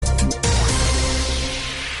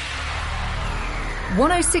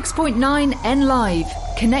106.9 N Live,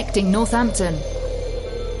 connecting Northampton.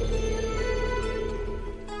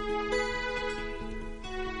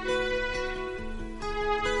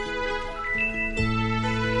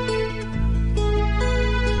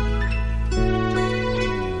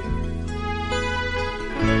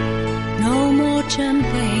 No more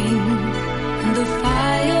champagne, and the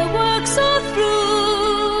fireworks are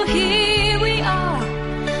through. Here we are,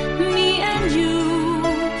 me and you,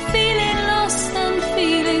 feeling lost and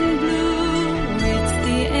feeling blue. It's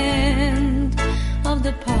the end of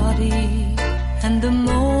the party, and the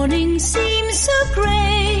morning seems so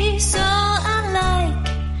grey, so unlike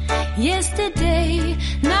yesterday.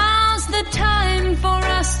 Now's the time for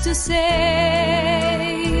us to say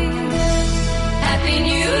Happy New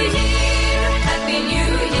Year. Happy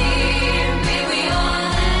New Year, may we all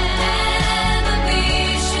have a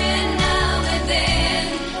vision now and then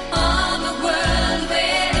of a world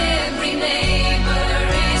where every neighbor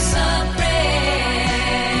is a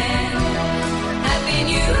friend. Happy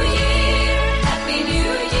New Year,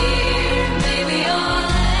 may we all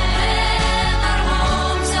have our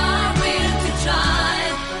homes, our will to try.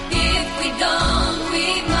 If we don't, we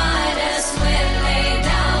might as well lay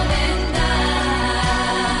down and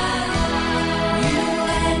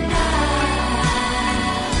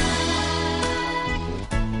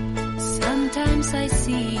I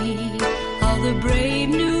see how the brave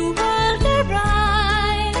new world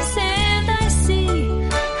arrives, and I see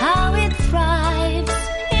how it thrives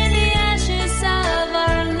in the ashes of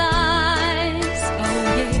our lives.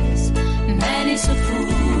 Oh yes, man is a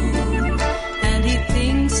fool, and he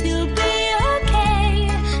thinks he'll be okay,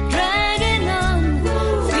 dragging on,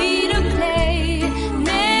 free to play,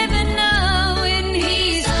 never knowing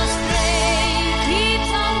he's astray,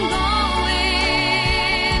 keeps on going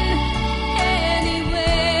anyway.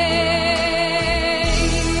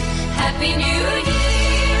 Happy New Year,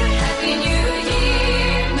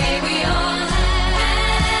 may we all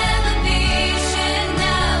have a vision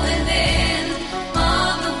now and then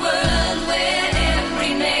of a world where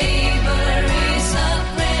every neighbor is a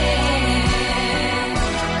friend.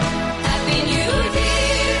 Happy New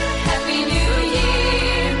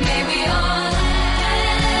Year, may we all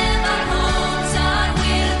have our homes, our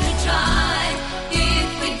will to try. If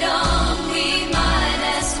we don't, we might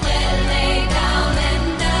as well lay down and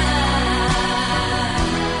die.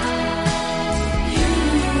 You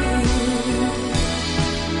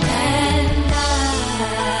and I.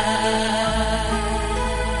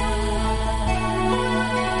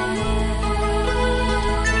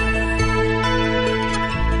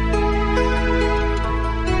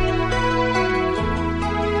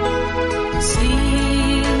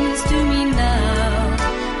 Seems to me now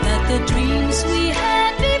that the dreams we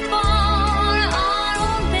had before are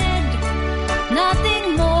all dead,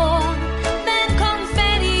 nothing more than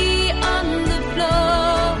confetti on the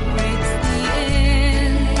floor. It's the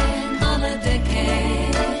end of a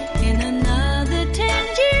decade. In another 10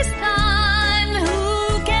 years' time,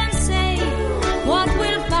 who can say what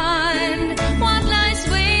we'll find, what lies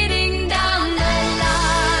waiting down the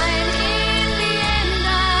line in the end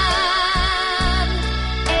of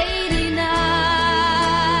 '89.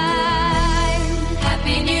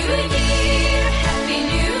 Happy New Year,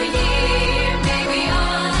 may we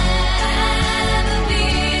all have a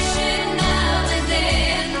vision now and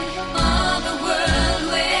then of a world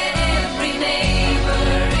where every neighbor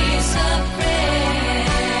is a friend.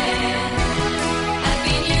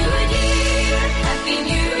 Happy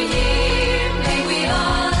New Year, may we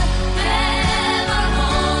all have our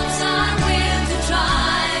homes, our will to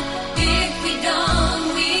try. If we don't,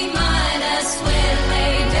 we might as well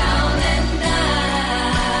lay down and die.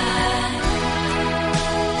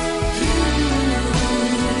 You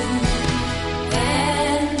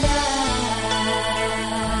and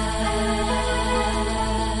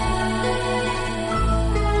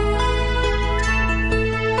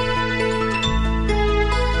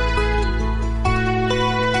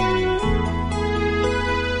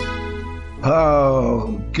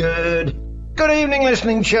Oh, good evening,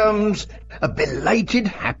 listening chums. A belated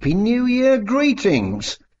Happy New Year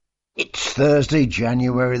greetings. It's Thursday,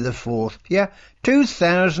 January the 4th. Yeah,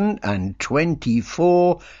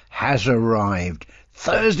 2024 has arrived.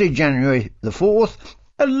 Thursday, January the 4th,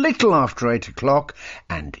 a little after 8 o'clock,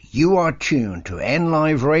 and you are tuned to N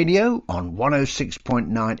Live Radio on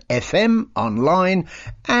 106.9 FM online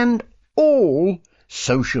and all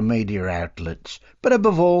social media outlets. But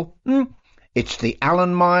above all, It's the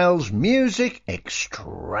Alan Miles Music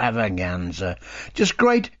Extravaganza. Just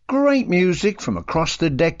great music from across the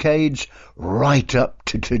decades right up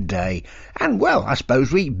to today. And well, I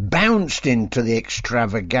suppose we bounced into the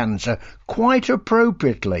extravaganza quite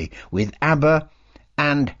appropriately with ABBA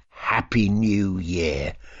and Happy New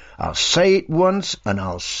Year. I'll say it once and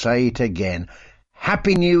I'll say it again.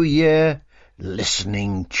 Happy New Year,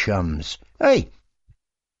 listening chums. Hey,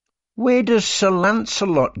 where does Sir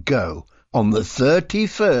Lancelot go on the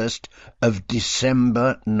 31st of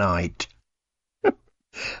December night?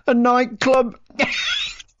 A nightclub?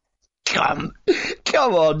 Come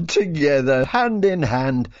on together, hand in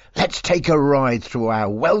hand. Let's take a ride through our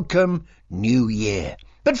welcome new year.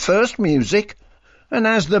 But first music, and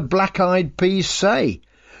as the Black Eyed Peas say,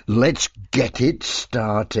 let's get it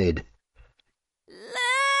started.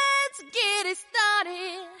 Let's get it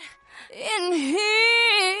started in here.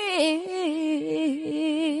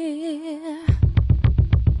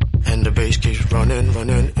 And the bass keeps running and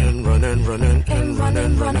running and running and running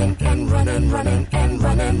and running and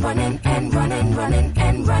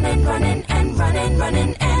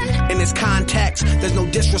in this context, there's no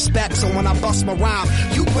disrespect, so when I bust my rhyme,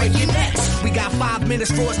 you break your necks. We got 5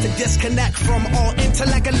 minutes for us to disconnect from all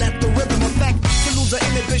intellect and let the rhythm affect. To lose our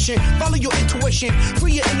inhibition, follow your intuition,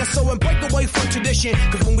 free your inner soul and break away from tradition.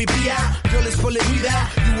 Cause when we be out, girl, it's pulling me out.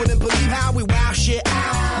 You wouldn't believe how we wow shit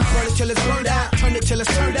out. We burn it till it's burned out, turn it till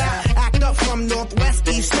it's turned out. Act up from Northwest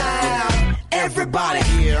East style. Everybody,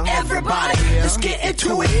 let's get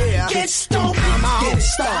into it. Get stoked, get it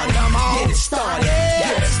started, get it started,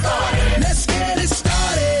 get it started. Let's get it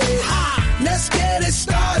started. Let's get it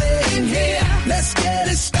started in here. Let's get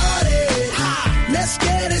it started. Let's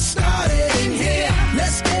get it started in here.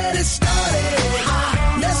 Let's get it started.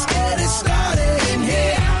 Let's get it started in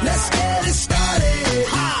here. Let's get it started.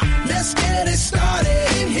 Let's get it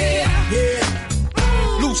started in here.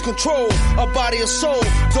 Yeah. Lose control of body and soul.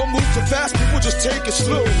 Don't move too fast, people just take it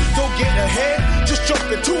slow. Don't get ahead, just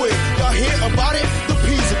jump into it. Y'all hear about it? The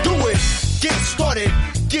P's will do it. Get started,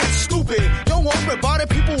 get stupid. Don't worry about it,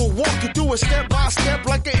 people will walk you through it step by step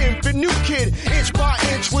like an infant new kid. Inch by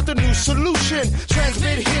inch with a new solution.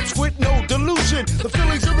 Transmit hits with no delusion. The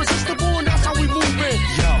feeling's irresistible and that's how we move it.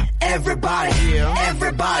 Yo, everybody,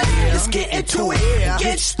 let's get into it.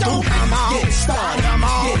 Get stoked, get it started,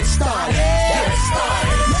 get it started, get it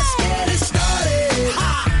started. Let's get it started.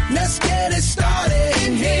 Let's get it started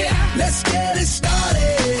in here. Let's get it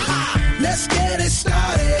started. Let's get it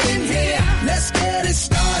started in here. Let's get it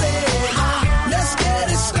started. Let's get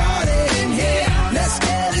it started in here. Let's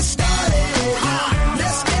get it started.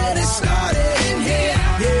 Let's get it started in here.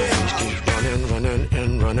 Yeah. Keep running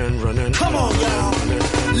and running. Come on, y'all.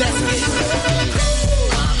 Let's get it.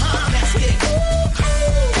 Let's get it.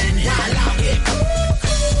 And while I get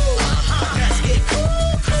let's get it.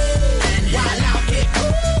 And while I get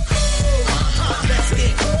let's get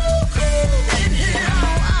it. And here.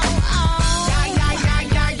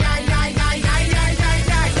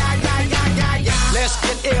 Let's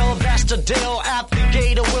get ill, that's the deal.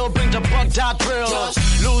 Applicator will bring the bug dot drill. Just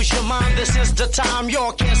lose your mind, this is the time.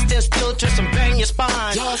 You can't stand still, twist and bang your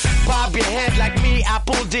spine. Just bob your head like me,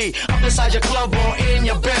 Apple D. Up inside your club or in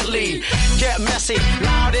your Bentley. Get messy,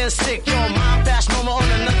 loud and sick. Your mind fast, mama on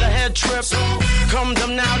another head trip. So come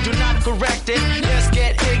them now, do not correct it. Let's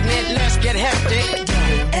get ignorant, let's get hectic.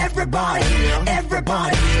 Everybody,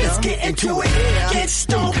 let's get into it. Get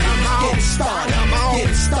stoked, get it started, get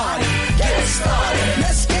it started, get it started.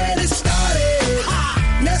 Let's get it started.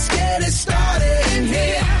 Let's get it started in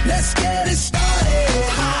here. Let's get it started.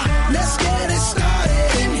 Let's get it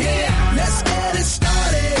started in here. Let's get it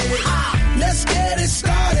started. Let's get it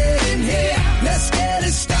started in here. Let's get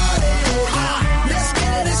it started. Let's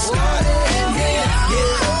get it started in here.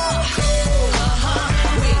 Yeah.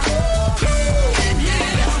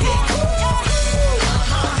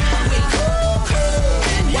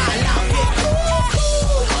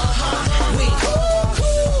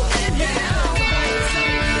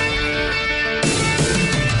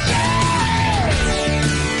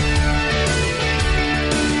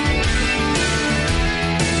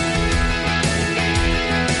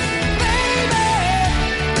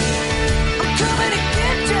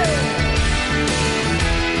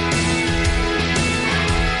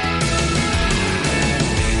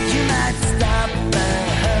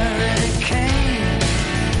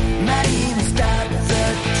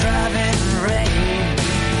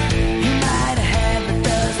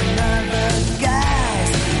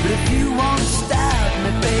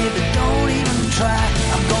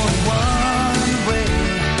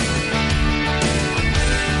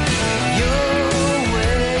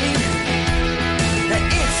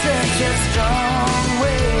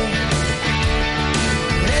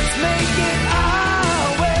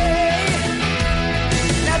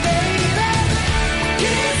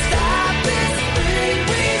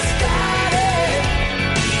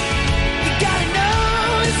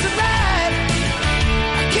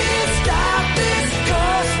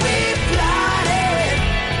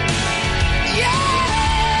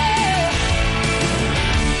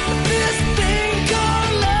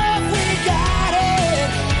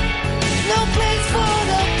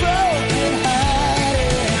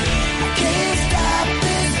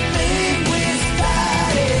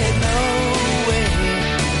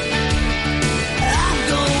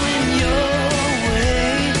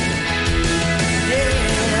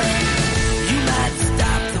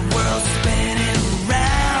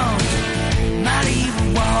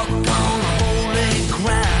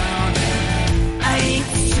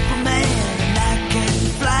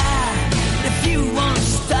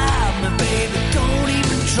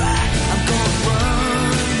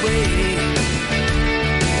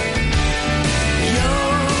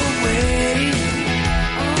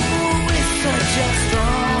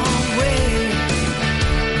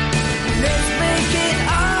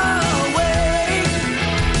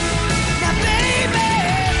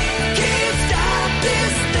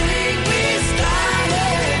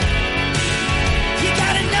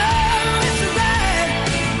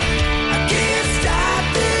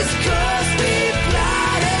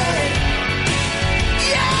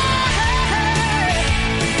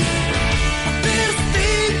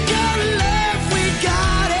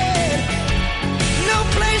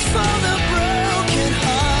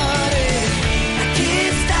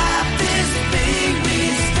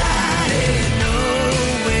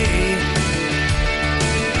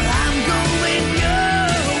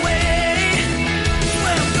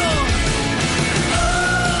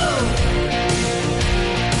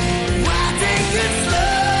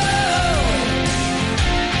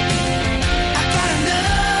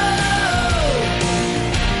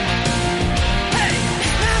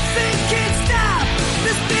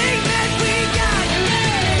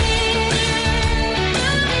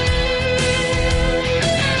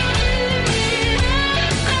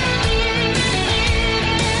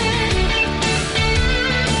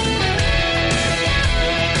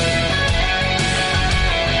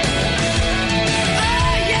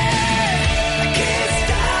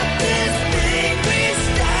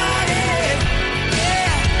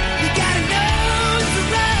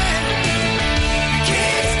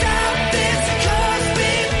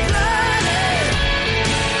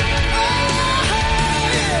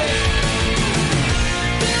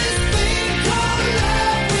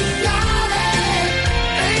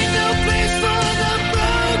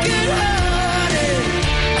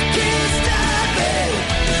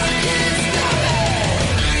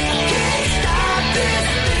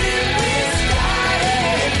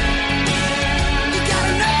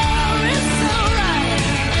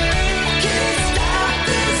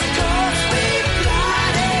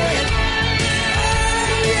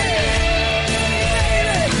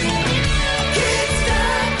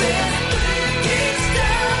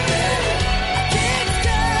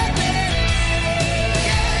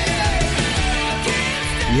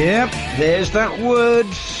 Yep, there's that word,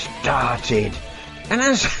 started. And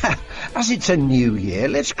as it's a new year,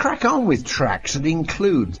 let's crack on with tracks that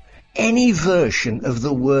include any version of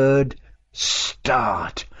the word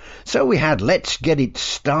start. So we had Let's Get It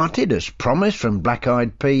Started as promised from Black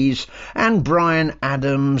Eyed Peas, and Bryan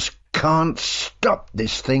Adams' Can't Stop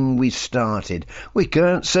This Thing We Started. We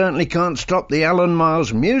certainly can't stop the Alan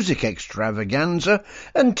Miles music extravaganza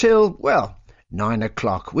until, well, 9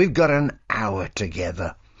 o'clock. We've got an hour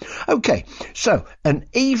together. Okay, so an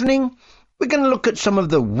evening. We're going to look at some of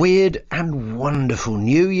the weird and wonderful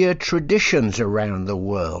New Year traditions around the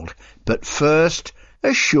world. But first,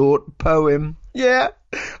 a short poem. Yeah,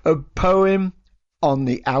 a poem on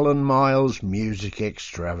the Alan Miles music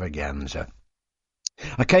extravaganza.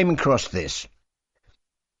 I came across this.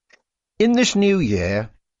 In this new year,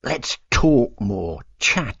 let's talk more,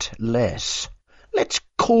 chat less. Let's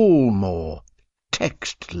call more,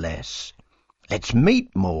 text less. Let's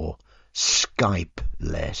meet more, Skype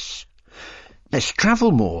less. Let's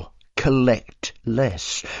travel more, collect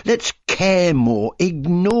less. Let's care more,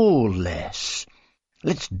 ignore less.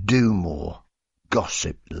 Let's do more,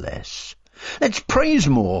 gossip less. Let's praise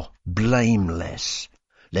more, blame less.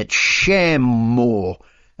 Let's share more,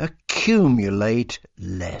 accumulate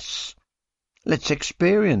less. Let's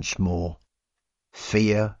experience more,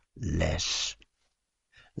 fear less.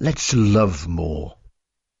 Let's love more,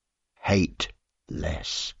 hate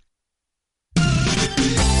less.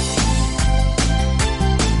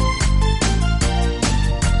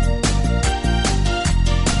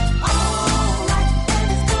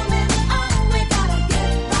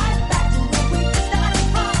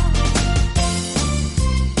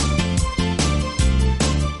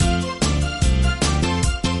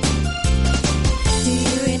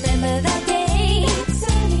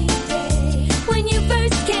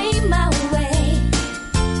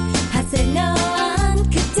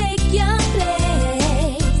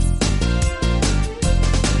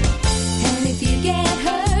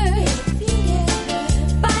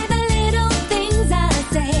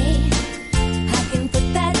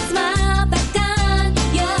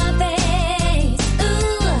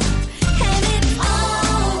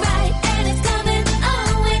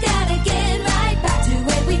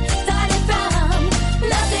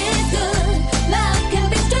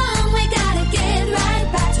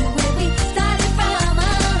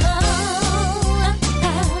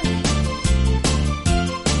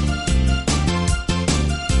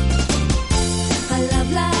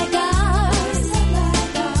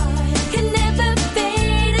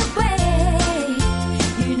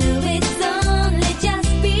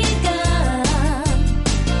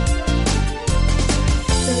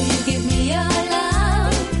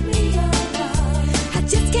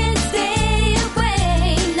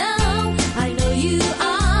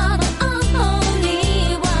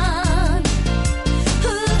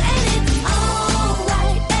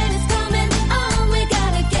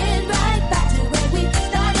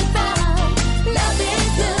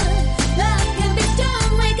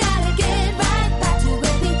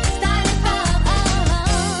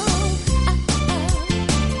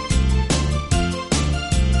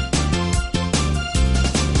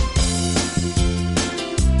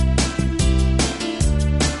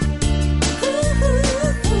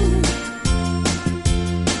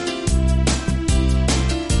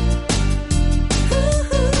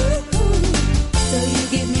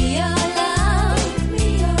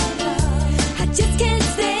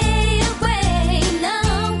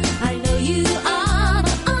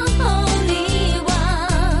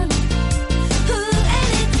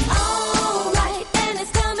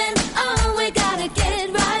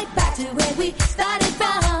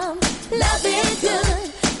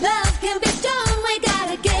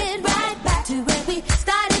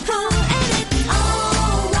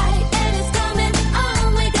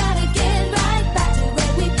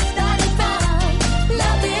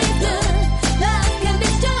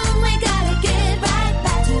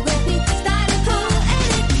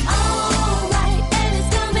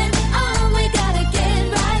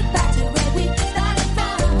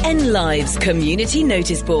 Lives Community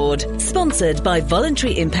Notice Board, sponsored by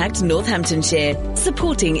Voluntary Impact Northamptonshire,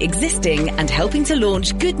 supporting existing and helping to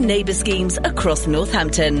launch good neighbour schemes across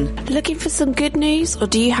Northampton. Looking for some good news, or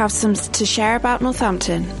do you have some to share about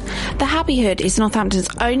Northampton? The Happy Hood is Northampton's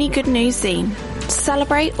only good news zine.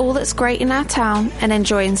 Celebrate all that's great in our town and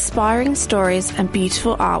enjoy inspiring stories and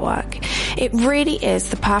beautiful artwork. It really is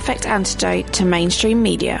the perfect antidote to mainstream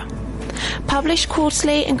media. Published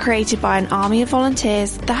quarterly and created by an army of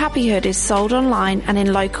volunteers, The Happy Hood is sold online and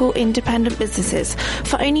in local independent businesses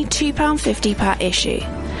for only £2.50 per issue.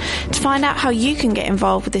 To find out how you can get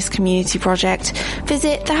involved with this community project,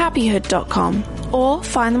 visit thehappyhood.com or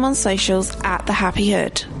find them on socials at The Happy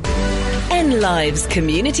Hood. N Live's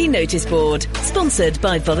Community Notice Board, sponsored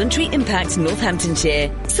by Voluntary Impact Northamptonshire,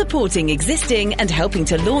 supporting existing and helping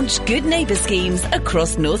to launch good neighbour schemes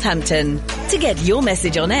across Northampton. To get your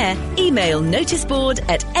message on air, email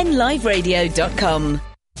noticeboard@nliveradio.com.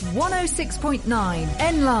 106.9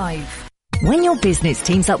 N Live. When your business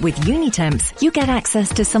teams up with Unitemps, you get access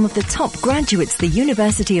to some of the top graduates the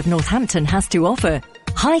University of Northampton has to offer.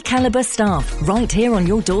 High-caliber staff right here on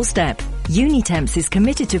your doorstep. Unitemps is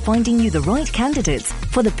committed to finding you the right candidates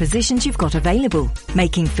for the positions you've got available,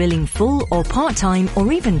 making filling full or part-time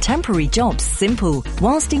or even temporary jobs simple,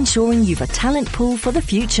 whilst ensuring you've a talent pool for the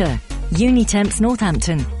future. Unitemps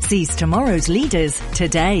Northampton sees tomorrow's leaders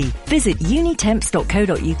today. Visit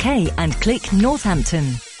unitemps.co.uk and click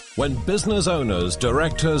Northampton. When business owners,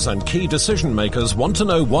 directors and key decision makers want to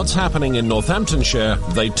know what's happening in Northamptonshire,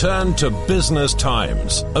 they turn to Business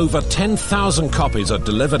Times. Over 10,000 copies are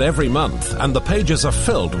delivered every month and the pages are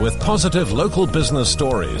filled with positive local business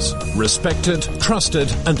stories. Respected,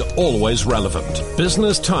 trusted and always relevant.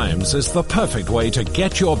 Business Times is the perfect way to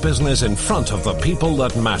get your business in front of the people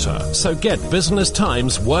that matter. So get Business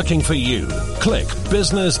Times working for you. Click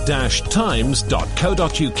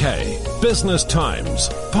business-times.co.uk. Business Times.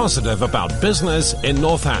 Positive about business in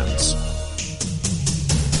Northants.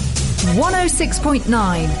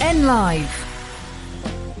 106.9 N Live.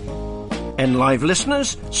 N Live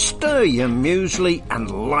listeners, stir your muesli and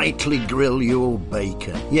lightly grill your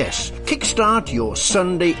bacon. Yes, kickstart your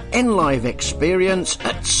Sunday N Live experience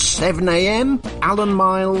at 7 a.m. Alan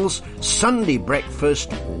Miles Sunday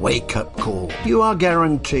breakfast wake-up call. You are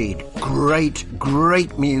guaranteed great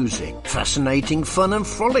music, fascinating fun and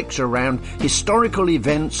frolics around historical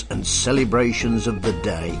events and celebrations of the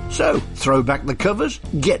day. So, throw back the covers,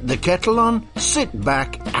 get the kettle on, sit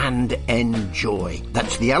back and enjoy.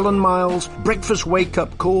 That's the Alan Miles breakfast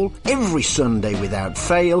wake-up call every Sunday without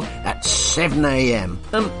fail at 7 a.m.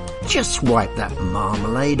 Just wipe that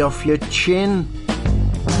marmalade off your chin.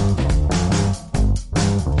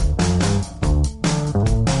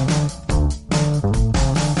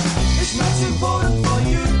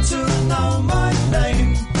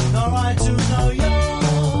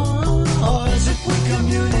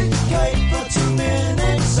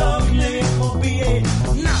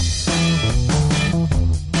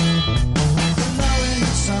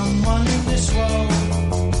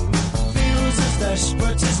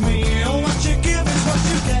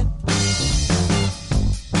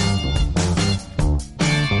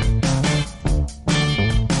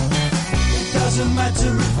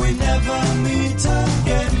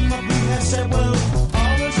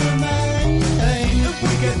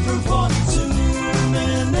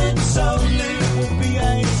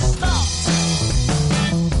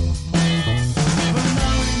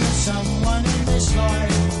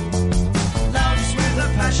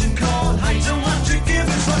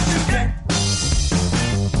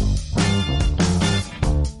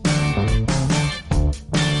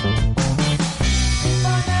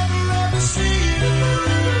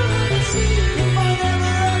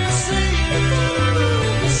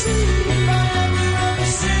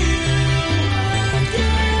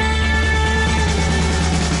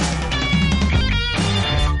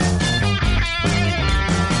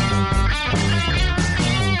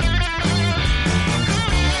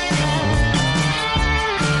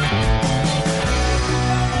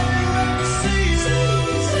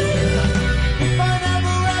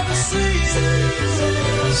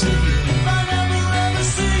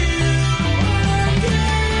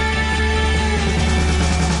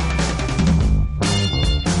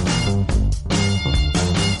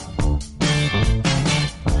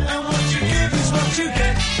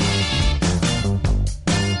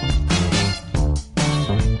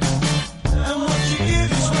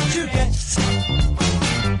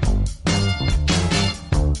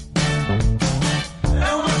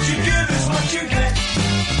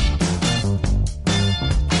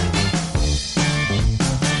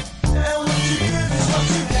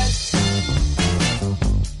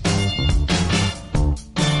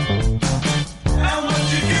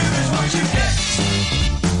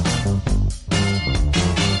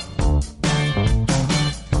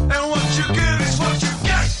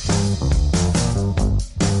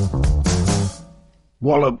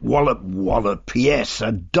 Wallop, wallop, wallop. Yes,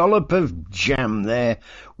 a dollop of jam there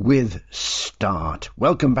with Start.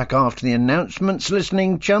 Welcome back after the announcements,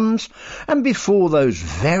 listening chums. And before those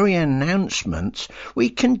very announcements, we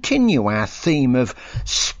continue our theme of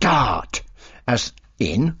Start, as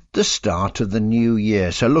in the start of the new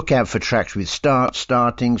year. So look out for tracks with start,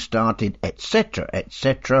 starting, started, etc.,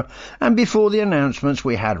 etc. And before the announcements,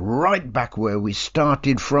 we had right back where we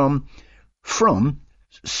started from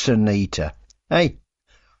Sunita. Hey,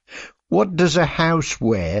 what does a house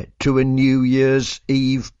wear to a New Year's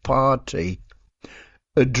Eve party?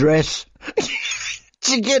 A dress? Did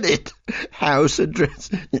you get it? House, a dress.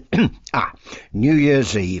 New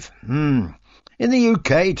Year's Eve. In the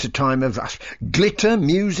UK, it's a time of glitter,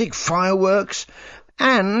 music, fireworks,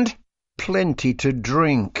 and plenty to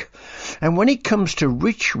drink. And when it comes to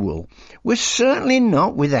ritual, we're certainly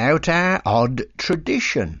not without our odd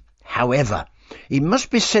tradition. However, it must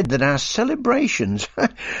be said that our celebrations are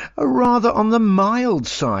rather on the mild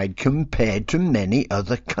side compared to many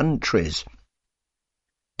other countries.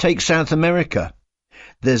 Take South America.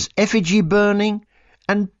 There's effigy burning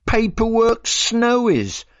and paperwork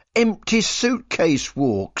snowies, empty suitcase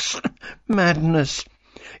walks. Madness.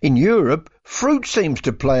 In Europe, fruit seems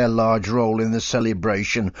to play a large role in the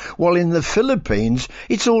celebration, while in the Philippines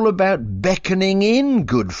it's all about beckoning in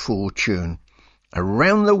good fortune.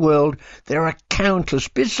 Around the world, there are countless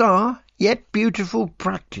bizarre yet beautiful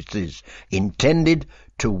practices intended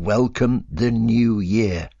to welcome the new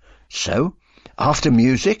year. So, after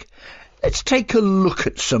music, let's take a look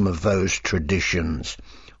at some of those traditions.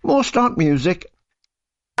 More Start music.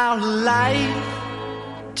 Our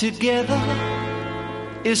life together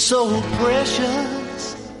is so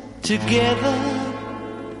precious. Together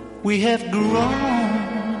we have grown.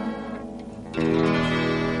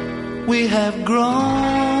 We have grown,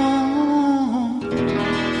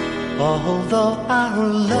 although our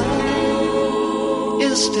love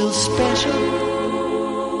is still special.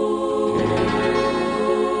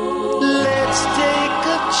 Let's take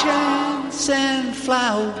a chance and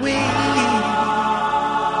fly away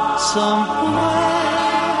somewhere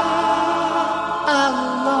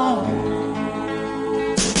alone.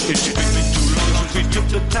 It's been too long since we took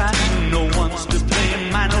the time. No one's to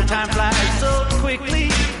blame. My no time flies so quickly.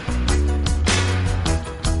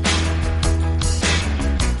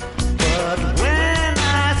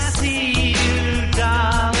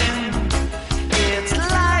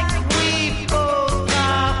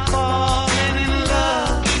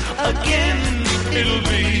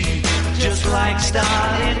 Like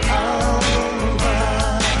starting over,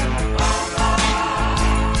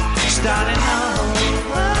 starting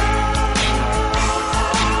over.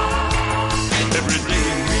 Every day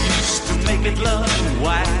we used to make it love.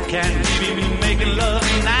 Why can't we be making love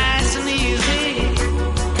nice and easy?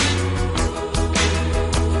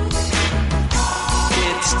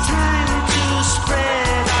 It's time to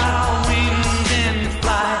spread our wings and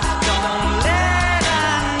fly. Don't let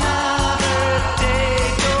another day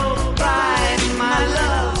go by.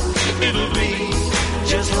 It'll be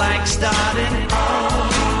just like starting over,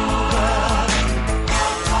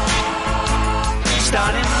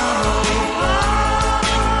 starting over.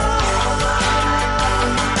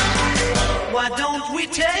 Why don't we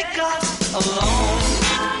take us alone?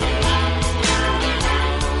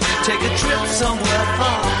 Take a trip somewhere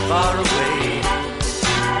far, far away.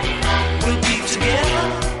 We'll be together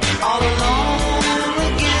all alone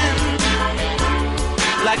again,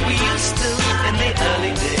 like we used to in the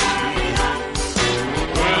early days.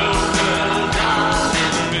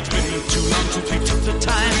 Too long since we took the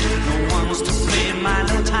time. No one's to blame. I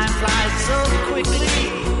know time flies so quickly.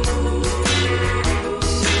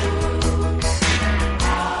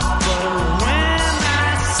 But when I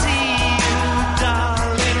see you,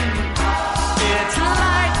 darling, it's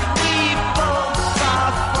like we both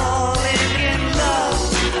are falling in love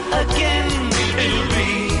again. It'll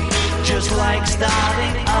be just like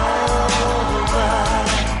starting over,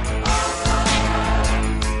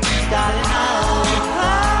 starting over.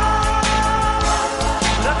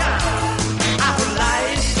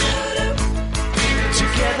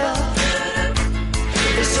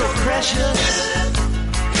 Precious.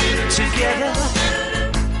 Together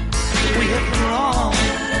we have grown.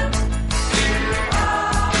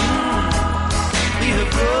 We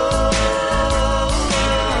have grown.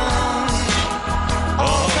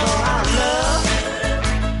 Although our love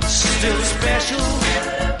still special.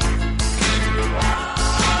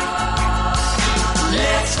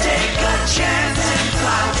 Let's take a chance and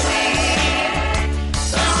fly away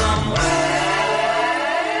somewhere.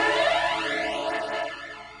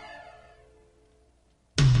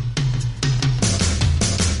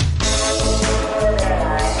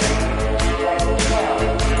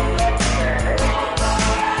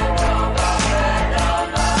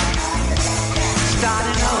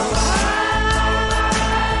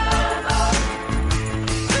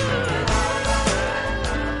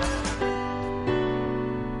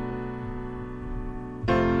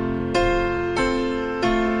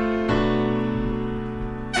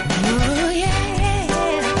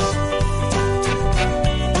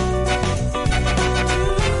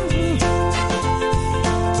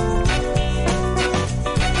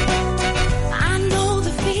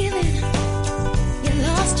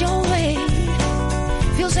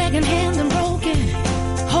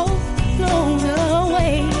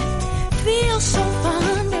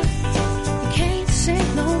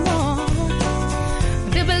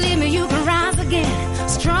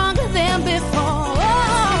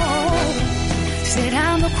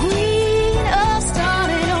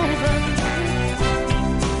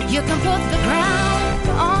 You can put the crown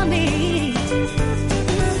on me.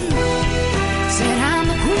 Said I'm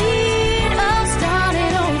the queen of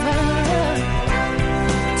starting over.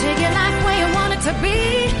 Take your life where you want it to be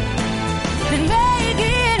and make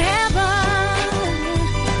it happen.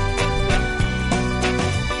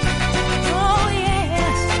 Oh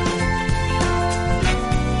yes.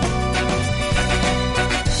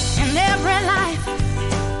 In every life,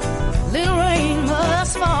 little rain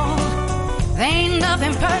must fall. There ain't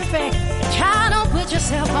nothing perfect. Child, don't put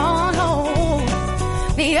yourself on hold.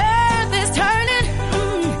 The earth is turning,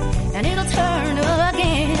 and it'll turn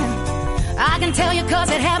again. I can tell you 'cause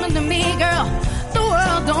it happened to me, girl. The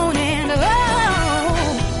world don't end. Oh,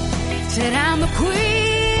 said I'm the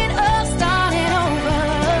queen of starting over.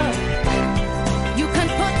 You can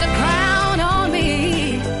put the crown on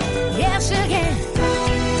me. Yes, you can.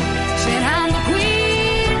 Said I'm the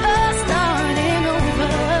queen of starting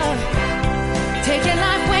over. Take your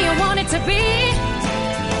life where you want it to be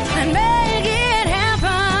and make it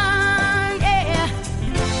happen. Yeah.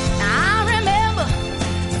 I remember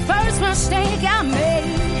the first mistake I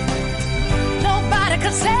made. Nobody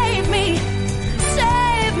could save me.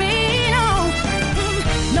 Save me, no.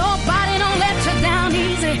 Nobody don't let you down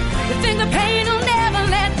easy. You think the pain will never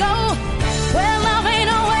let go. Well, love ain't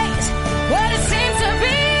always what it seems to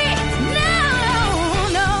be. No,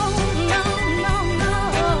 no, no, no, no.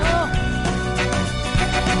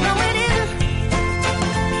 No, it isn't.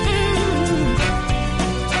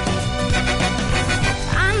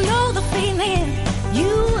 I know the feeling.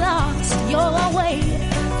 You lost your way.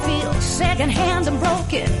 Feel secondhand and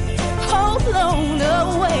broken. Hold blown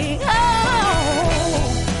away. Oh,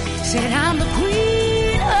 said I'm the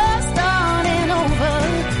queen of starting over.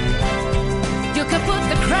 You can put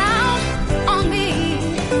the crown on me.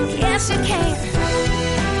 Yes, you can.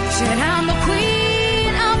 Said I'm the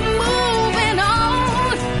queen of moving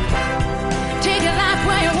on. Take your life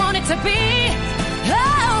where you want it to be.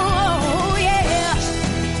 Oh, yeah.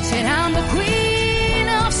 Said I'm the queen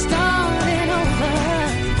of starting over.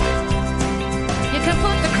 You can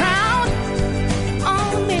put the crown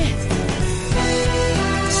on me.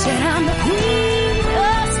 Said I'm the queen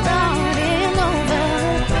of starting over.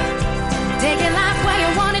 Take your life where you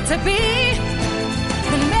want it to be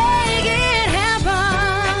and make it happen.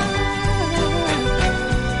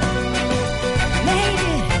 Make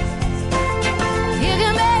it. You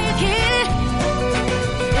can make it.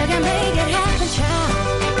 You can make it happen, child.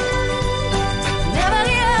 Never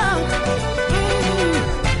give up.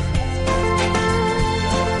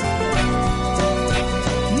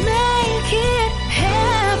 Make it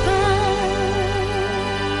happen.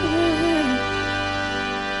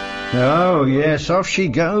 Oh, yes, off she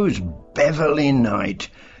goes, Beverly Knight.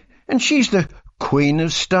 And she's the queen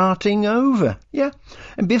of starting over, yeah.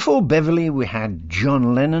 And before Beverly, we had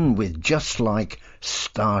John Lennon with Just Like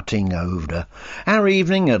Starting Over. Our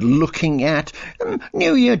evening at looking at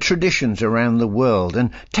New Year traditions around the world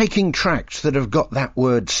and taking tracks that have got that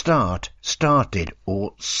word started,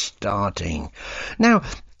 or starting. Now,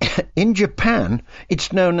 in Japan,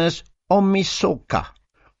 it's known as Omisoka.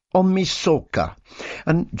 Omisoka.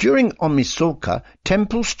 And during Omisoka,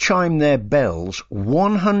 temples chime their bells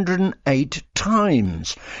 108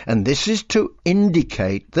 times, and this is to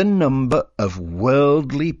indicate the number of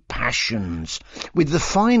worldly passions, with the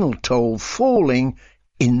final toll falling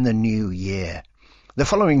in the new year. The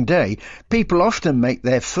following day, people often make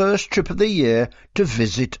their first trip of the year to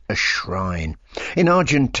visit a shrine. In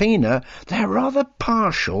Argentina, they're rather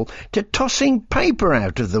partial to tossing paper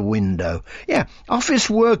out of the window. Yeah, office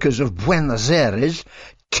workers of Buenos Aires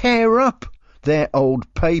tear up their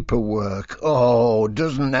old paperwork. Oh,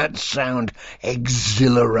 doesn't that sound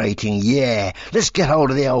exhilarating? Yeah, let's get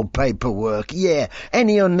hold of the old paperwork. Yeah,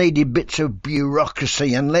 any unneeded bits of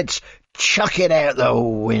bureaucracy and let's chuck it out the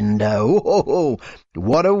window. Oh,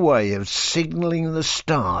 what a way of signalling the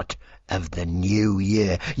start of the new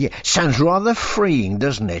year. Yeah, sounds rather freeing,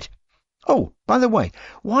 doesn't it? Oh, by the way,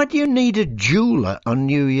 why do you need a jeweller on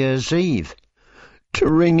New Year's Eve? To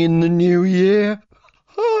ring in the new year?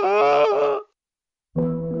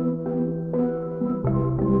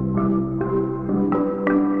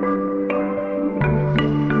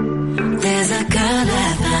 There's a girl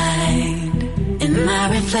I find in my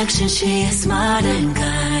reflection. She is smart and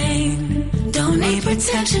kind. Don't need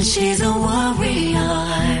protection. She's a warrior.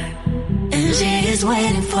 And she is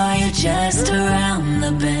waiting for you just around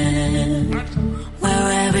the bend.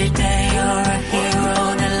 Where every day you're a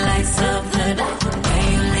hero, the lights of the dark. Where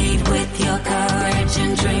you lead with your courage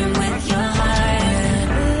and dream with your heart.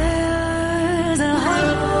 There's a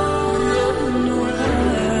whole new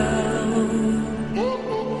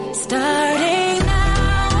world starting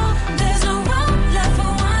now.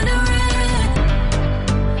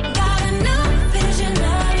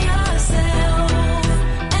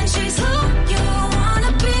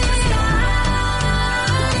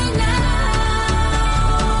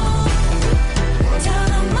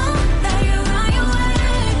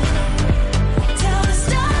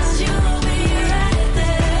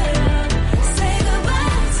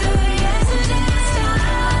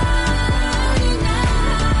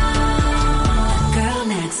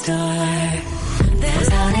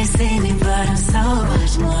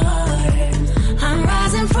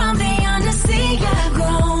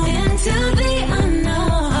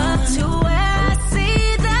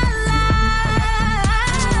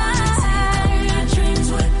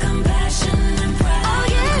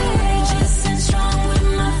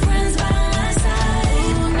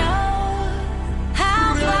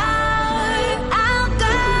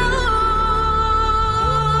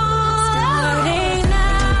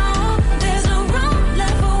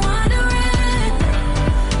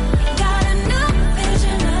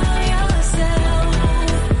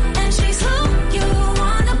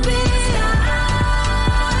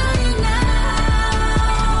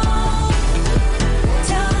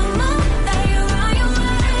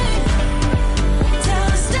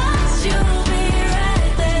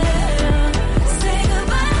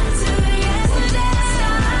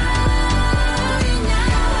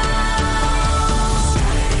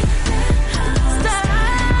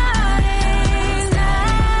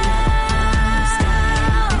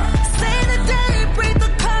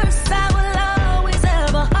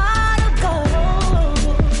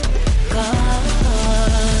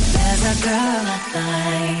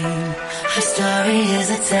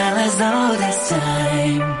 to tell us all this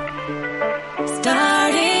time.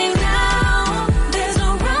 Starting now, there's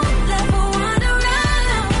no room left for wonder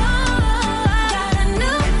around. Got a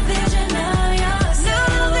new vision of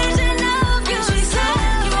yourself, new vision of yourself. And she said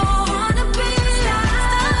you wanna be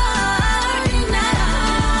starting now.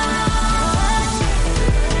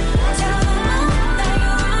 Tell the moon that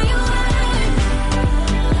you're on your way.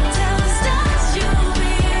 Tell the stars you'll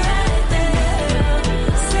be right there.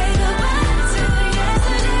 Say goodbye to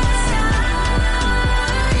yesterday.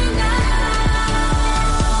 Starting now.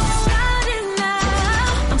 Starting now.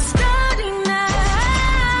 I'm starting now.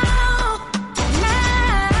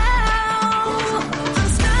 I'm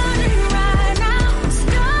starting right now. I'm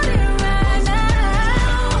starting right now.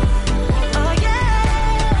 Oh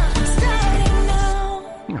yeah. I'm starting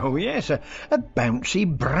now. Oh yes, a bouncy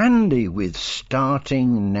brandy with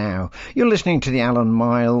Starting Now. You're listening to the Alan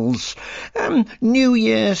Miles New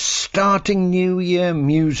Year, Starting New Year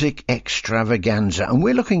music extravaganza, and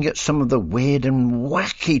we're looking at some of the weird and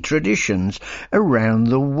wacky traditions around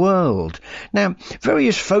the world. Now,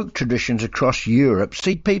 various folk traditions across Europe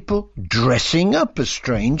see people dressing up as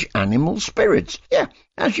strange animal spirits. Yeah,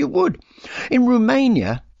 as you would. In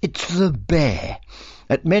Romania, it's the bear.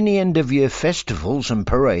 At many end-of-year festivals and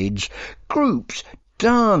parades, groups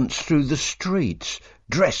dance through the streets,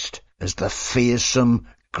 dressed as the fearsome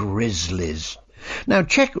grizzlies. Now,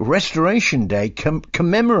 Czech Restoration Day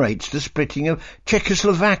commemorates the splitting of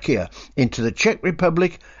Czechoslovakia into the Czech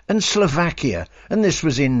Republic and Slovakia, and this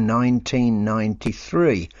was in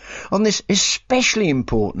 1993. On this especially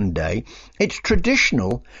important day, it's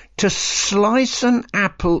traditional to slice an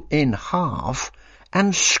apple in half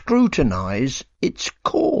and scrutinise its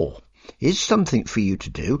core. Here's something for you to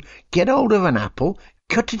do. Get hold of an apple,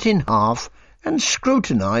 cut it in half, and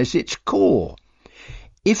scrutinise its core.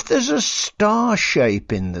 If there's a star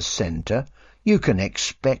shape in the centre, you can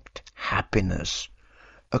expect happiness.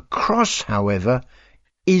 A cross, however,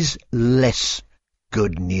 is less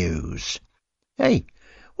good news. Hey,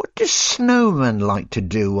 what do snowmen like to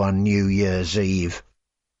do on New Year's Eve?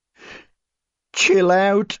 Chill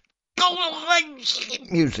out.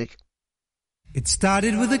 Music. It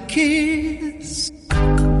started with a kiss.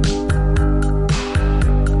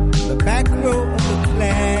 The back row of the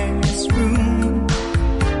classroom.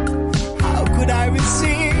 How could I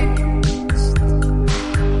resist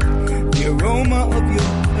the aroma of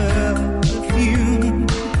your perfume?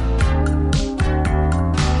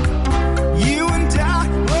 You and I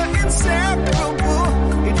were inseparable.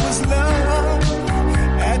 It was love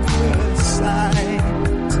at first sight.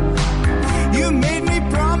 You made me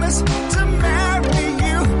promise to marry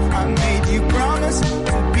you. I made you promise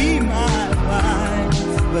to be my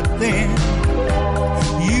wife. But then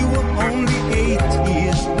you were only 8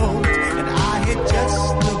 years old, and I had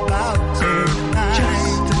just about turned 9.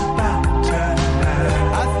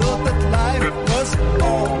 I thought that life was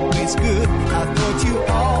always good. I thought you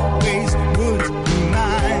always would be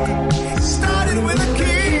mine. Started with a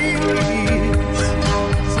kiss.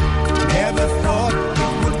 Never thought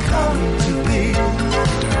it would come to this.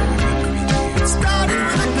 It started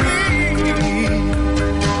with a kiss.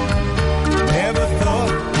 Never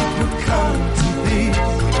thought it would come to this.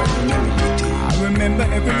 I remember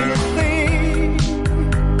every little thing,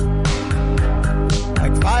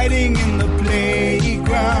 like fighting in the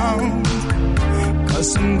playground, 'cause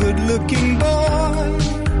some good-looking boy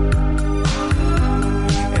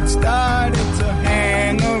had started to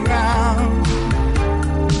hang around.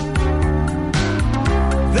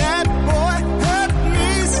 That boy hurt me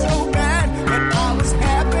so bad, but I was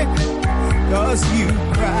happy 'cause you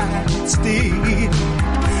cried still.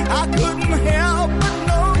 I couldn't help but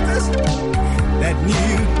notice that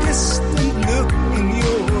new distant look in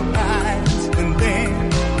your eyes. And then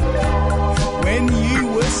when you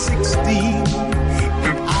were 16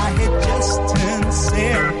 and I had just turned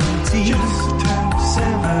 17,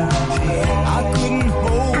 I couldn't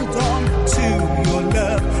hold on to your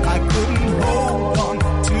love. I couldn't hold on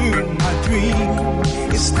to my dream.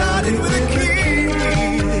 It started with a kiss.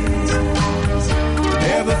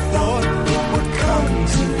 Never thought it would come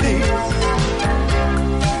to this.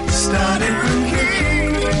 It started with a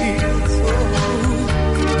kiss.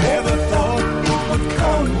 Never thought it would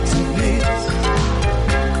come to this.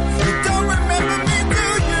 You don't remember me, do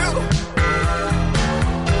you?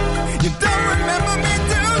 You don't remember me,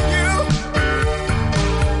 do you?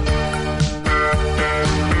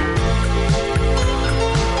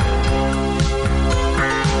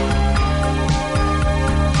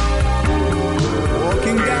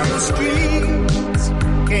 Walking down the streets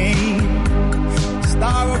came the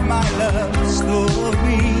star of my love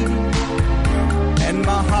story, and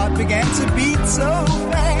my heart began to beat so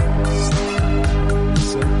fast.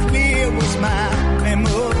 So clear was my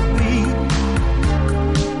memory.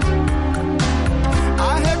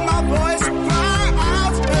 I heard my voice cry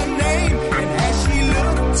out her name, and as she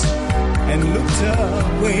looked and looked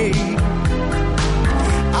away,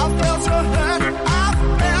 I felt so hurt, I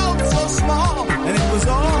felt so small, and it was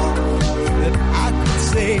all that I could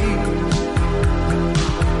say.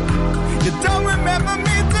 You don't remember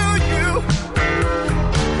me, do you?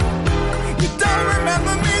 You don't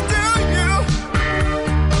remember me, do you?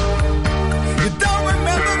 You don't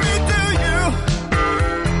remember me, do you?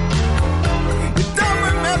 You don't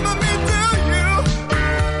remember me, do you?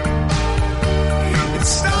 It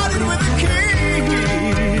started with a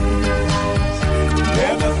kiss.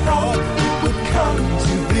 Never thought it would come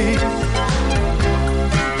to this.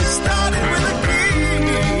 It started with a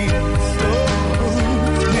kiss. Oh,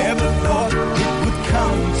 never thought it would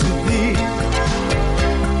come to this.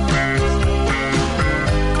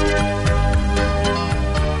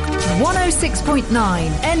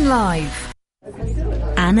 106.9 N Live.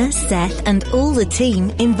 Anna, Seth and all the team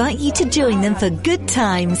invite you to join them for good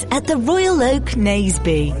times at the Royal Oak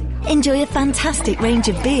Naseby. Enjoy a fantastic range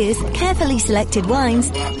of beers, carefully selected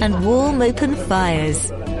wines and warm open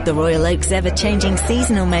fires. The Royal Oak's ever-changing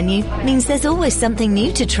seasonal menu means there's always something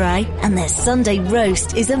new to try, and their Sunday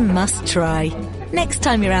roast is a must-try. Next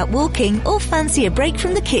time you're out walking or fancy a break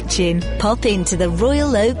from the kitchen, pop into the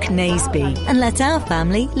Royal Oak Naseby and let our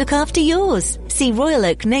family look after yours. See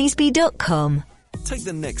royaloaknaseby.com. Take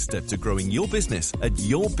the next step to growing your business at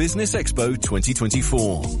Your Business Expo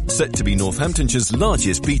 2024. Set to be Northamptonshire's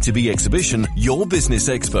largest B2B exhibition, Your Business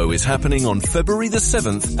Expo is happening on February the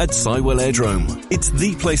 7th at Sywell Airdrome. It's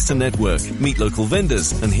the place to network, meet local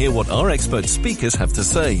vendors and hear what our expert speakers have to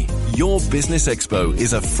say. Your Business Expo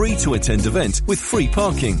is a free-to-attend event with free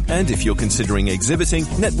parking. And if you're considering exhibiting,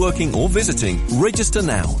 networking or visiting, register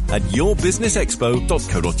now at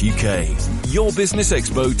yourbusinessexpo.co.uk. Your Business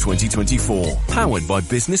Expo 2024. Powered by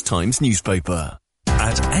Business Times newspaper.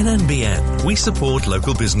 At NNBN, we support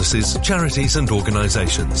local businesses, charities and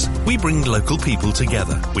organisations. We bring local people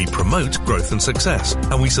together. We promote growth and success,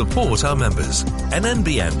 and we support our members.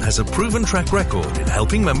 NNBN has a proven track record in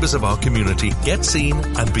helping members of our community get seen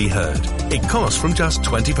and be heard. It costs from just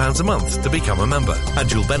 £20 a month to become a member,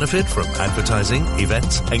 and you'll benefit from advertising,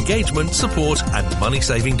 events, engagement, support and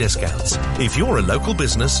money-saving discounts. If you're a local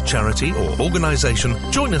business, charity or organisation,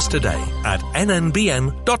 join us today at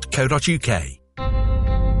nnbn.co.uk.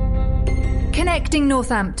 Connecting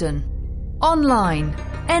Northampton. Online.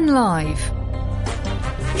 N Live.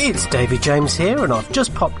 It's David James here, and I've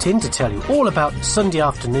just popped in to tell you all about the Sunday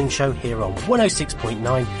afternoon show here on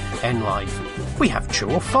 106.9 N Live. We have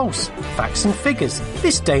True or False, Facts and Figures,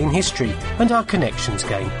 This Day in History, and our Connections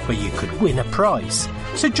game, where you could win a prize.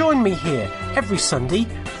 So join me here every Sunday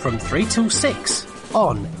from 3 till 6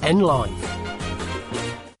 on N Live.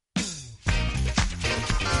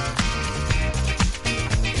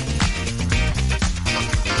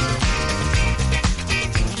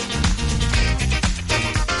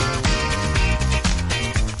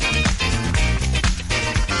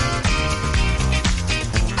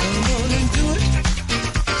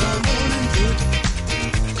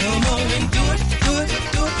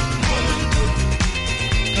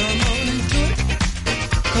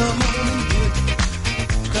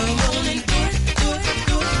 Come on and do it.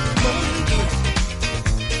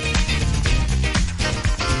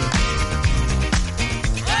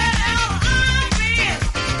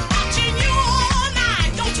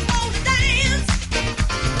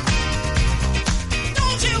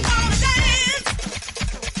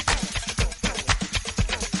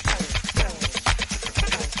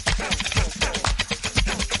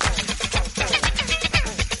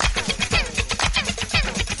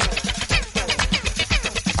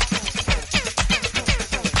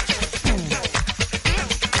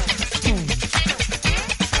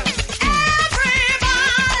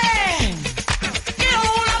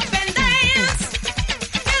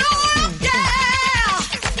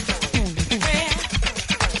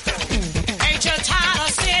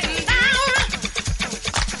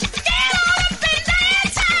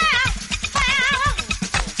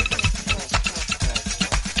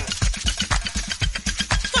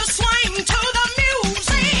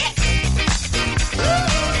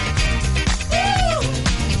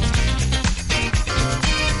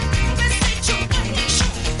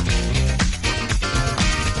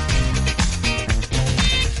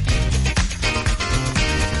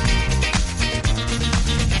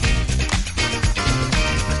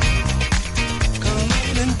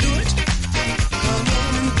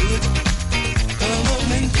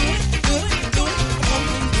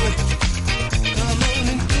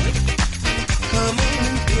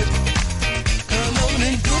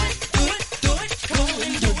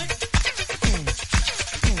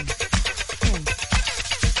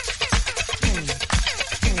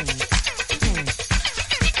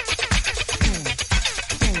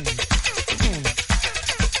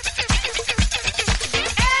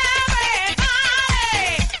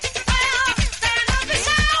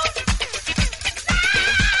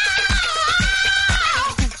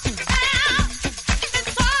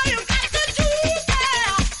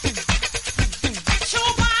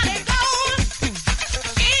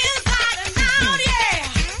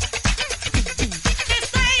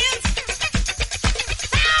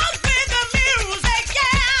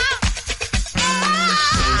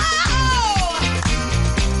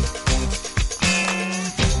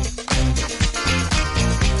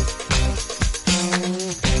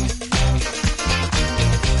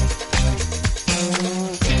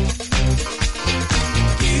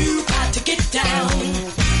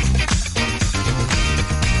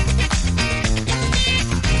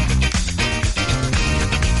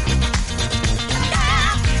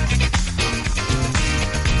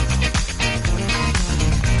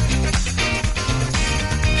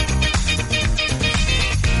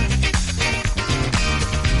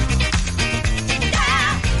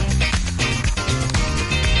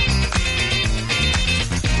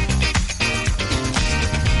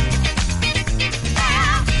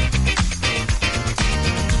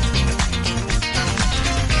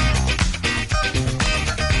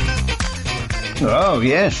 Oh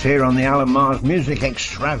yes, here on the Alan Mars Music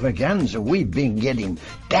Extravaganza we've been getting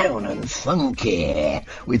down and funky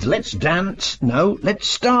with Let's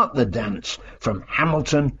Start the Dance from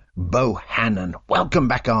Hamilton Bohannon. Welcome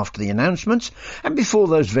back after the announcements, and before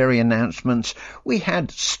those very announcements we had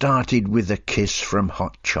started with a kiss from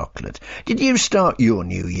Hot Chocolate. Did you start your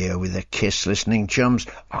new year with a kiss, listening chums?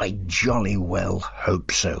 I jolly well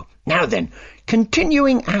hope so. Now then,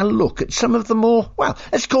 continuing our look at some of the more, well,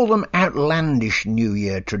 let's call them outlandish New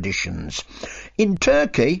Year traditions. In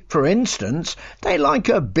Turkey, for instance, they like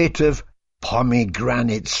a bit of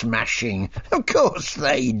pomegranate smashing. Of course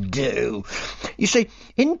they do. You see,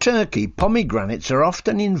 in Turkey, pomegranates are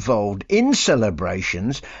often involved in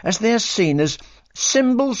celebrations as they're seen as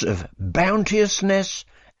symbols of bounteousness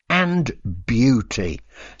and beauty.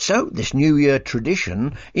 So this New Year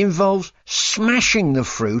tradition involves smashing the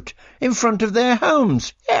fruit in front of their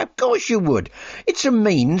homes. Yeah, of course you would. It's a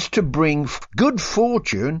means to bring good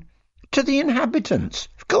fortune to the inhabitants.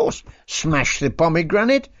 Of course, smash the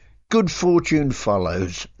pomegranate, good fortune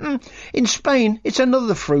follows. In Spain, it's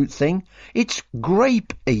another fruit thing. It's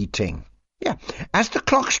grape eating. Yeah, as the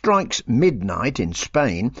clock strikes midnight in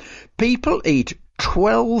Spain, people eat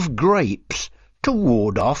 12 grapes to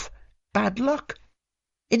ward off bad luck.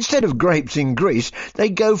 Instead of grapes in Greece, they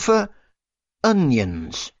go for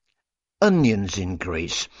onions. Onions in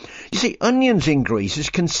Greece. You see, onions in Greece is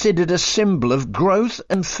considered a symbol of growth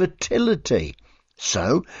and fertility.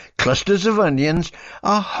 So, clusters of onions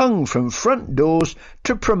are hung from front doors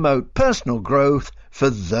to promote personal growth for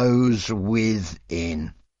those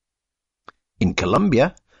within. In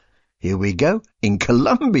Colombia, here we go, in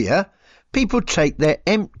Colombia, people take their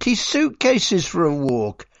empty suitcases for a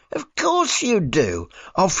walk. Of course you do.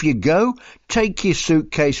 Off you go, take your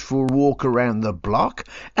suitcase for a walk around the block,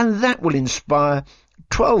 and that will inspire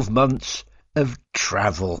 12 months of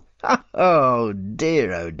travel. Oh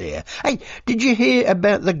dear. Hey, did you hear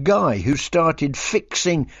about the guy who started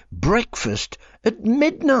fixing breakfast at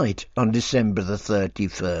midnight on December the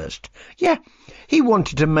 31st? Yeah, he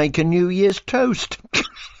wanted to make a New Year's toast.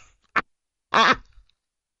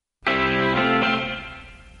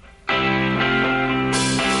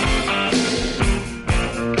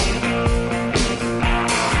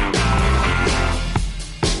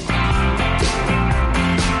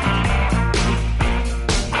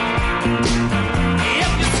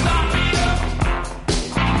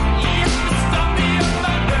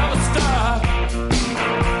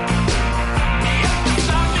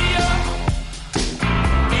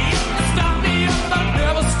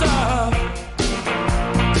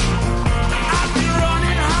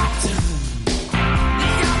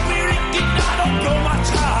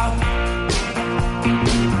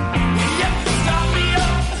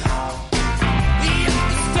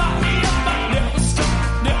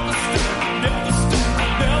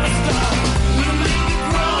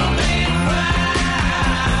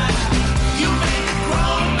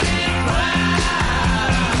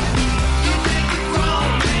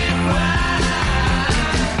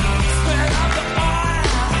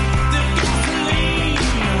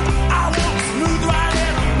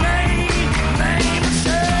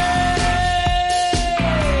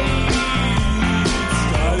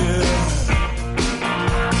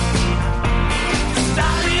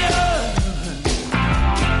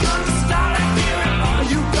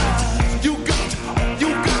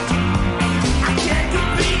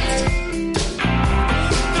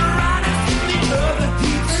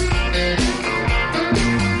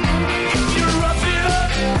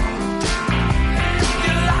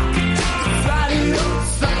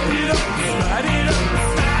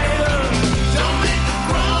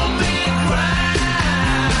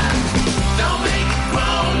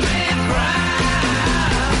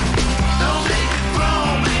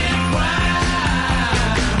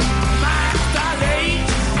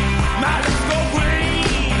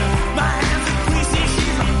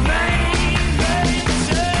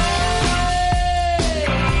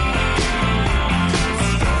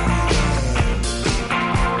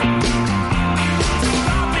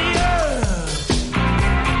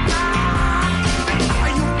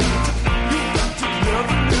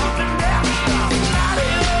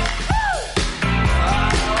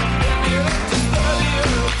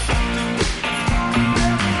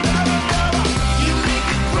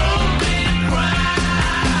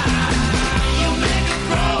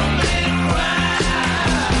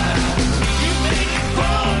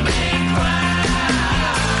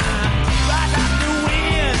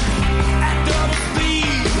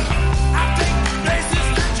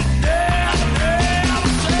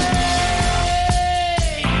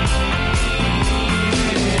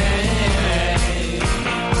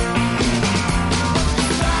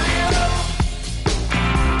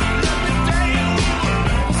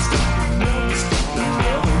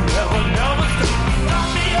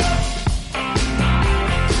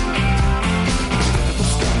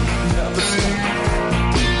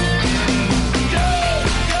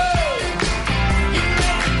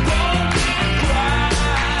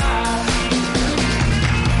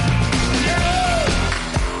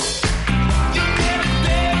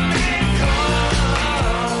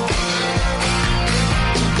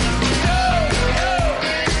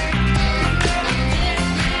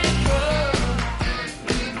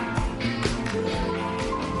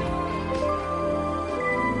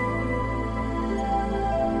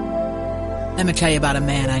 to tell you about a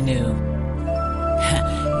man I knew.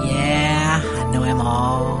 Yeah, I know him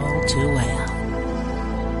all too well.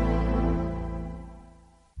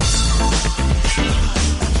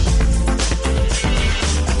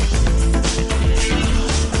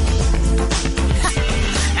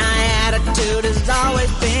 My attitude has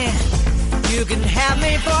always been, you can have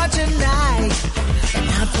me for tonight, and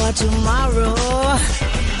not for tomorrow.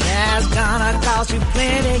 That's gonna cost you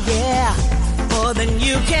plenty, yeah. More than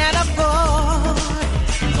you can afford,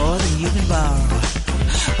 more than you can borrow.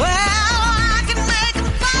 Well, I can make them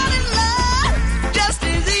fall in love just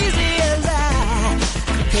as easy as I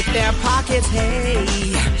pick their pockets,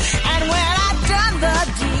 hey. And when I've done the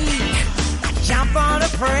deed, I jump on a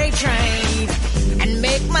freight train and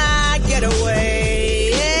make my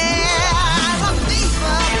getaway. Yeah, I'm a thief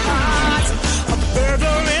of hearts, a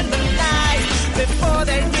burglar in the night. Before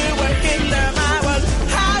they knew what hit them, I was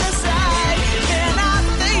out of sight. And I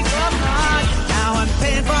think of heart, now I'm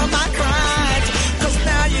paying for my crimes, 'cause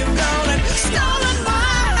now you've gone and stolen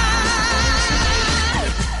my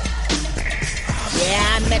life.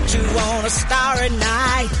 Yeah, I met you on a starry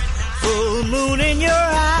night, full moon in your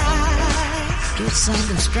eyes. Did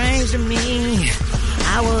something strange to me.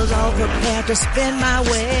 I was all prepared to spin my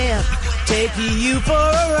web, take you for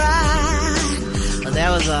a ride. But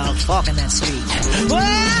there was a fork in that street. Well,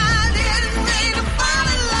 I didn't mean to fall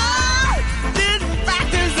in love. Didn't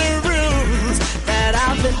practice the rules that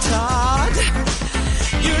I've been taught.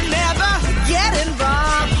 You never get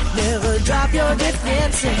involved, never drop your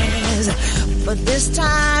defenses. But this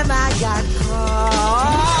time I got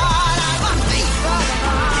caught. I'm a thief of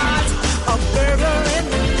hearts, a burglar in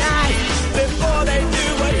the night. Before they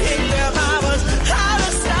knew what hit them, I was out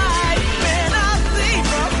of sight. Been a thief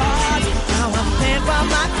of hearts, now I'm paying for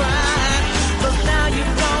my crime. But now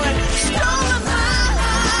you've gone and stolen my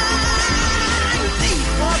life. Thief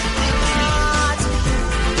of hearts,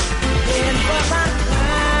 paying for my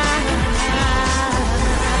crime.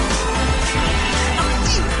 A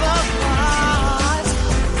thief of hearts,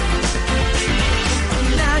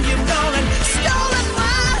 now you've gone and stolen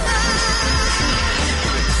my life.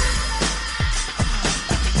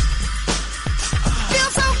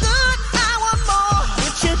 Feels so good, I want more.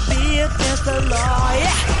 It should be against the law,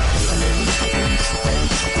 yeah.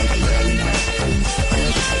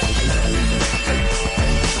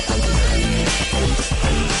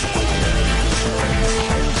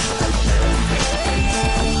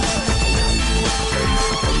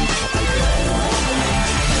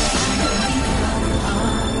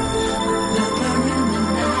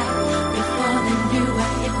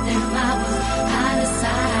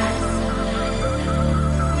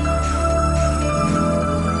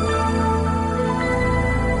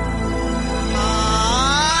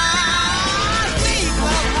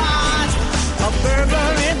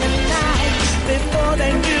 Before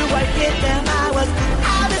they knew what hit them, I was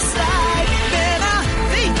out of sight. Been a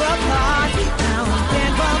thief of hearts, now I'm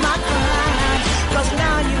paying for my crime. 'Cause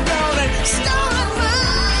now you've gone and stolen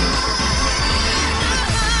mine.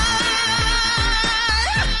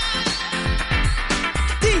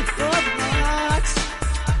 Thief of hearts,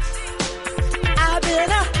 I've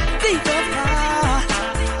been a thief of hearts.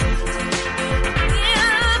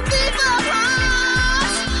 Yeah, a thief of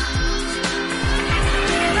hearts.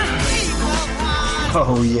 Been a thief of hearts.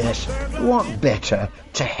 Oh yes, what better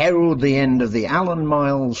to herald the end of the Alan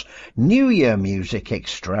Miles New Year music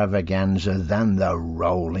extravaganza than the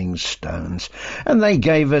Rolling Stones. And they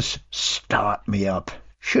gave us Start Me Up.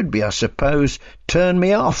 Should be, I suppose, Turn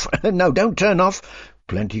Me Off. No, don't turn off.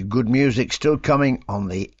 Plenty of good music still coming on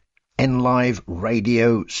the NLive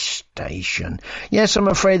radio station. Yes, I'm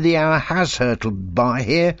afraid the hour has hurtled by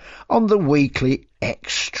here on the weekly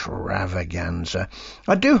Extravaganza.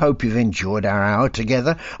 I do hope you've enjoyed our hour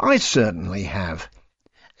together. I certainly have.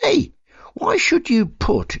 Hey, why should you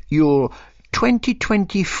put your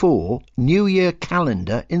 2024 New Year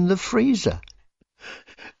calendar in the freezer?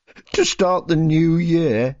 To start the new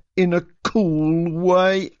year in a cool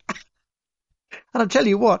way. And I tell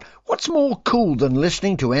you what, what's more cool than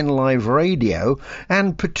listening to NLive Radio,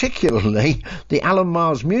 and particularly the Alan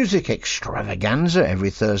Miles Music Extravaganza every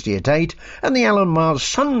Thursday at 8, and the Alan Miles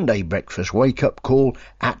Sunday Breakfast Wake-Up Call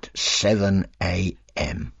at 7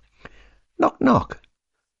 a.m. Knock, knock.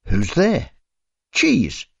 Who's there?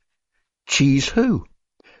 Cheese. Cheese who?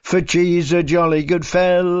 For Cheese a jolly good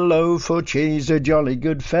fellow, for Cheese a jolly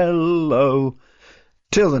good fellow.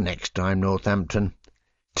 Till the next time, Northampton.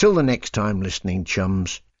 Till the next time, listening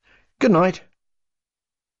chums. Good night.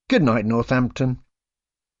 Good night, Northampton.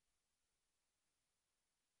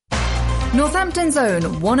 Northampton's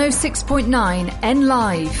own 106.9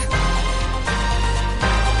 NLive.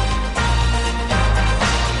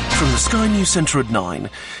 From the Sky News Centre at 9,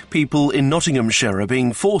 people in Nottinghamshire are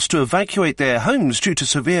being forced to evacuate their homes due to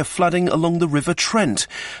severe flooding along the River Trent.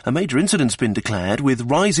 A major incident's been declared,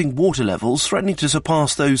 with rising water levels threatening to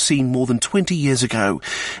surpass those seen more than 20 years ago.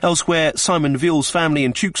 Elsewhere, Simon Veal's family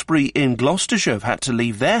in Tewkesbury in Gloucestershire have had to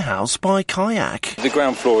leave their house by kayak. The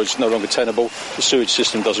ground floor is no longer tenable, the sewage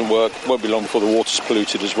system doesn't work, won't be long before the water's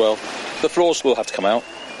polluted as well. The floors will have to come out.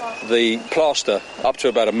 The plaster, up to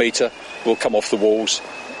about a metre, will come off the walls,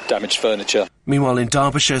 damaged furniture. Meanwhile, in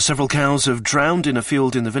Derbyshire, several cows have drowned in a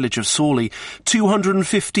field in the village of Sawley.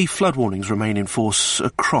 250 flood warnings remain in force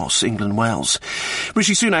across England and Wales.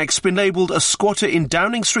 Rishi Sunak's been labelled a squatter in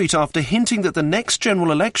Downing Street after hinting that the next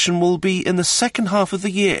general election will be in the second half of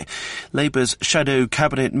the year. Labour's shadow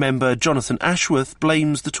cabinet member Jonathan Ashworth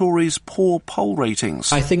blames the Tories' poor poll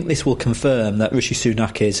ratings. I think this will confirm that Rishi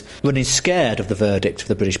Sunak is running scared of the verdict of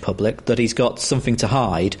the British public, that he's got something to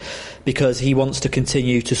hide, because he wants to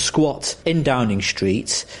continue to squat in Downing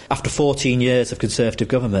Street after 14 years of Conservative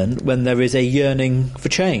government when there is a yearning for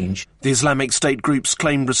change. The Islamic State groups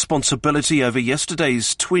claimed responsibility over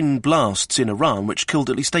yesterday's twin blasts in Iran, which killed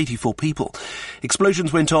at least 84 people.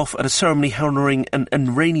 Explosions went off at a ceremony honouring an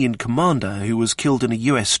Iranian commander who was killed in a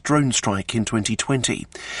US drone strike in 2020.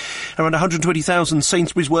 Around 120,000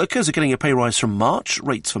 Sainsbury's workers are getting a pay rise from March.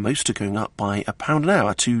 Rates for most are going up by £1 an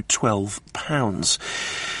hour to £12.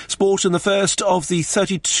 Sport, and the first of the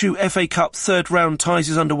 32 FA Cup third-round ties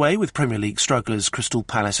is underway, with Premier League strugglers Crystal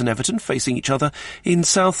Palace and Everton facing each other in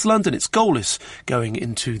South London. It's goalless going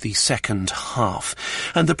into the second half.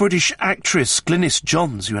 And the British actress Glynis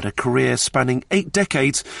Johns, who had a career spanning 8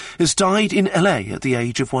 decades, has died in LA at the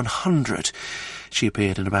age of 100. She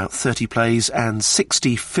appeared in about 30 plays and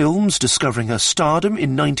 60 films, discovering her stardom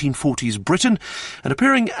in 1940s Britain and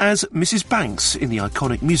appearing as Mrs. Banks in the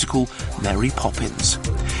iconic musical Mary Poppins.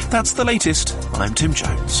 That's the latest. I'm Tim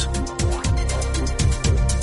Jones.